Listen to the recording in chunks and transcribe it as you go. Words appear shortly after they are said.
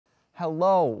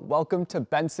Hello, welcome to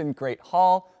Benson Great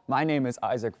Hall. My name is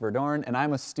Isaac Verdorn, and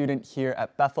I'm a student here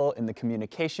at Bethel in the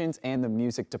Communications and the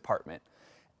Music Department.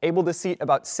 Able to seat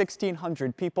about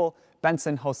 1,600 people,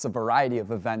 Benson hosts a variety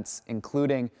of events,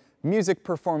 including music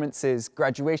performances,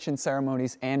 graduation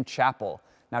ceremonies, and chapel.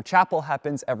 Now, chapel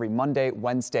happens every Monday,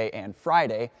 Wednesday, and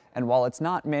Friday, and while it's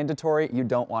not mandatory, you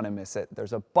don't want to miss it.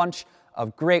 There's a bunch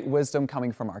of great wisdom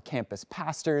coming from our campus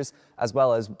pastors, as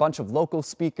well as a bunch of local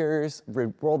speakers,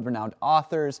 world-renowned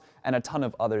authors, and a ton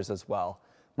of others as well.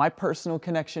 My personal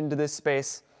connection to this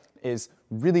space is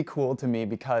really cool to me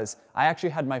because I actually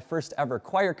had my first ever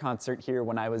choir concert here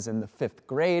when I was in the 5th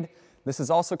grade. This is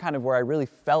also kind of where I really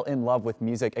fell in love with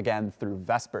music again through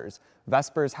Vespers.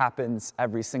 Vespers happens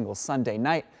every single Sunday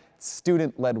night. It's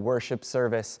student-led worship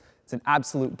service. It's an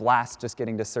absolute blast just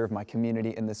getting to serve my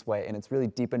community in this way, and it's really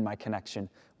deepened my connection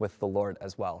with the Lord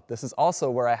as well. This is also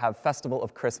where I have Festival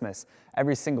of Christmas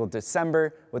every single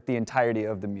December with the entirety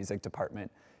of the music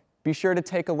department. Be sure to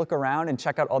take a look around and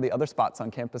check out all the other spots on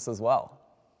campus as well.